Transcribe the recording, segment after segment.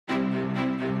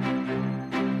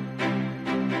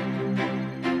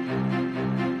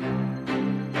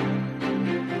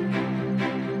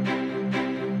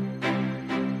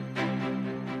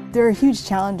There are huge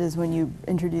challenges when you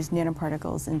introduce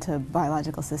nanoparticles into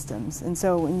biological systems. And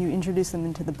so when you introduce them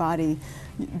into the body,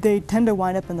 they tend to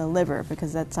wind up in the liver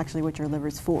because that's actually what your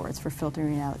liver's for. It's for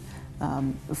filtering out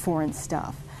foreign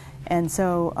stuff. And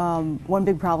so one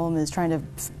big problem is trying to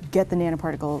get the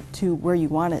nanoparticle to where you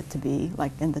want it to be,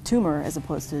 like in the tumor, as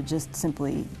opposed to just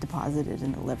simply deposited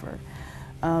in the liver.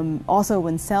 Also,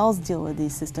 when cells deal with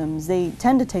these systems, they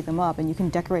tend to take them up, and you can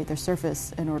decorate their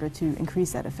surface in order to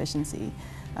increase that efficiency.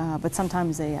 But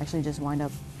sometimes they actually just wind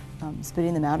up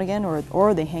spitting them out again,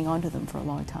 or they hang on to them for a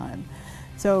long time.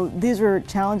 So these are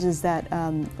challenges that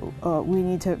we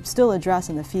need to still address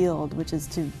in the field, which is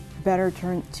to better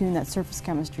tune that surface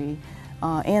chemistry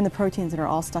and the proteins that are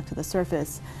all stuck to the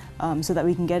surface so that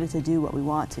we can get it to do what we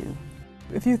want to.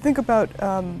 If you think about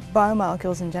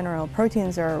biomolecules in general,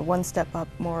 proteins are one step up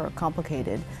more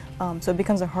complicated. So it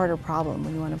becomes a harder problem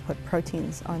when you want to put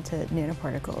proteins onto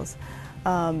nanoparticles.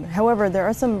 However, there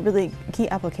are some really key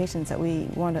applications that we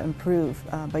want to improve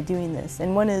by doing this.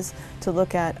 And one is to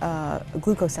look at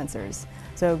glucose sensors.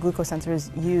 So glucose sensors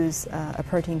use a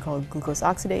protein called glucose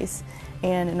oxidase.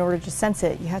 And in order to sense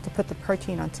it, you have to put the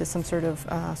protein onto some sort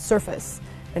of surface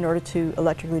in order to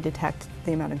electrically detect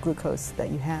the amount of glucose that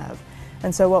you have.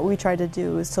 And so what we tried to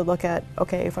do is to look at,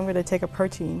 okay, if I'm going to take a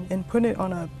protein and put it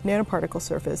on a nanoparticle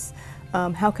surface,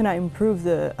 how can I improve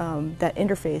that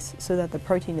interface so that the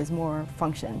protein is more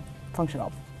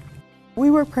functional? We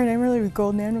work primarily with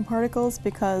gold nanoparticles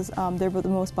because they're the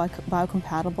most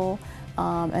biocompatible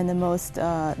and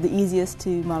the easiest to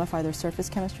modify their surface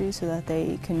chemistry so that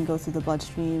they can go through the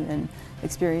bloodstream and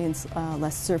experience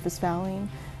less surface fouling.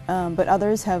 But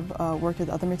others have worked with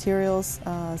other materials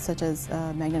such as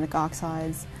magnetic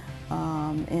oxides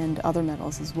and other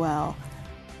metals as well.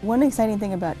 One exciting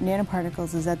thing about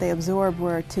nanoparticles is that they absorb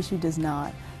where tissue does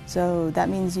not. So that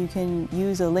means you can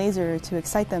use a laser to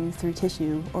excite them through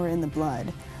tissue or in the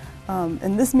blood.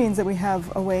 And this means that we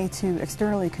have a way to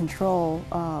externally control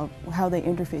how they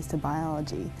interface to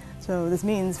biology. So this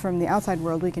means from the outside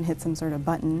world we can hit some sort of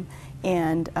button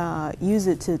and use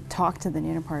it to talk to the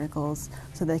nanoparticles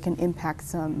so they can impact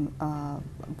some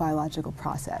biological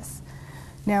process.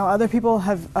 Now other people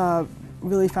have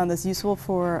really found this useful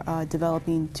for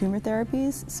developing tumor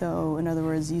therapies. So in other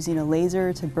words, using a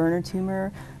laser to burn a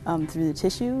tumor through the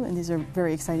tissue, and these are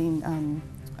very exciting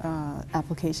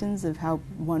applications of how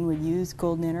one would use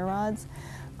gold nanorods.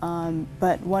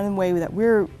 But one way that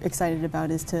we're excited about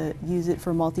is to use it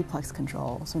for multiplex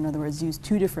control. So in other words, use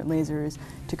two different lasers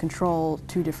to control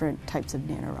two different types of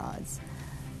nanorods.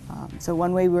 So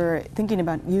one way we're thinking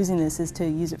about using this is to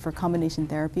use it for combination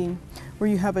therapy, where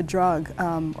you have a drug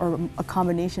or a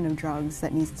combination of drugs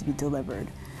that needs to be delivered.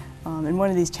 And one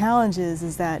of these challenges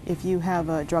is that if you have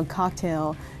a drug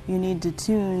cocktail, you need to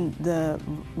tune the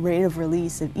rate of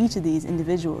release of each of these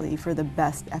individually for the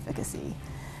best efficacy.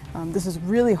 This is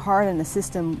really hard in a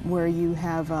system where you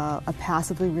have a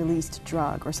passively released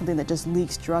drug or something that just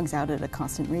leaks drugs out at a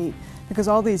constant rate, because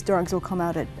all these drugs will come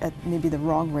out at maybe the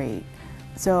wrong rate.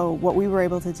 So what we were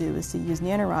able to do is to use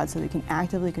nanorods so we can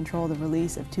actively control the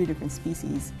release of two different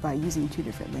species by using two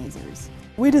different lasers.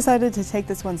 We decided to take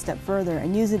this one step further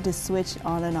and use it to switch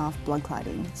on and off blood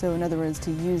clotting. So in other words,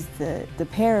 to use the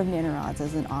pair of nanorods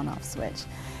as an on-off switch.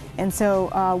 And so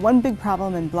one big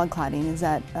problem in blood clotting is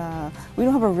that we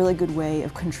don't have a really good way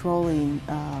of controlling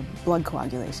blood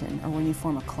coagulation, or when you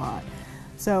form a clot.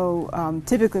 So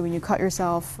typically when you cut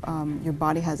yourself, your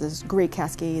body has this great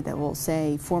cascade that will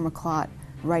say form a clot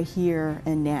right here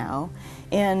and now.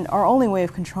 And our only way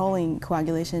of controlling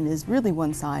coagulation is really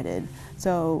one-sided.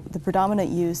 So the predominant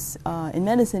use in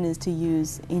medicine is to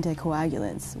use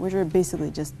anticoagulants, which are basically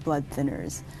just blood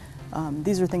thinners.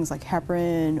 These are things like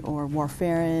heparin or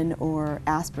warfarin or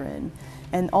aspirin,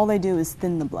 and all they do is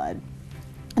thin the blood.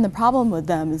 And the problem with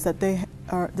them is that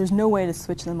there's no way to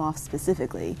switch them off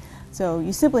specifically. So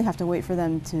you simply have to wait for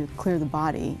them to clear the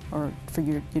body, or for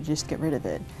you to just get rid of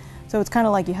it. So it's kind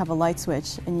of like you have a light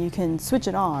switch and you can switch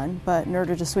it on, but in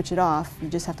order to switch it off, you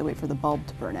just have to wait for the bulb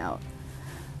to burn out.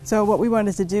 So what we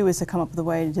wanted to do is to come up with a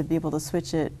way to be able to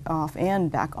switch it off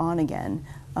and back on again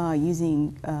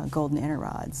using gold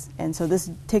nanorods. And so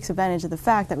this takes advantage of the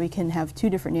fact that we can have two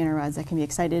different nanorods that can be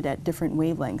excited at different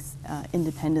wavelengths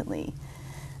independently.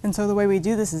 And so the way we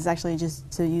do this is actually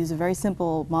just to use a very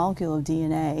simple molecule of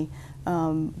DNA.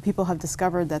 People have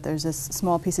discovered that there's this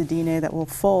small piece of DNA that will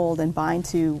fold and bind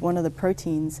to one of the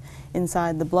proteins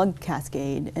inside the blood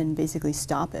cascade and basically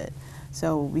stop it.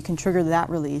 So we can trigger that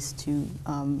release to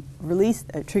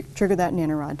trigger that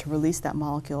nanorod to release that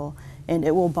molecule, and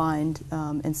it will bind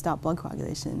and stop blood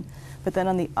coagulation. But then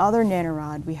on the other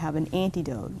nanorod, we have an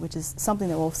antidote, which is something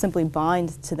that will simply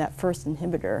bind to that first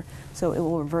inhibitor, so it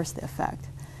will reverse the effect.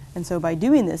 And so by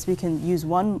doing this, we can use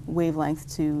one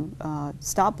wavelength to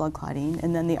stop blood clotting,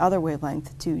 and then the other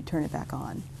wavelength to turn it back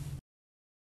on.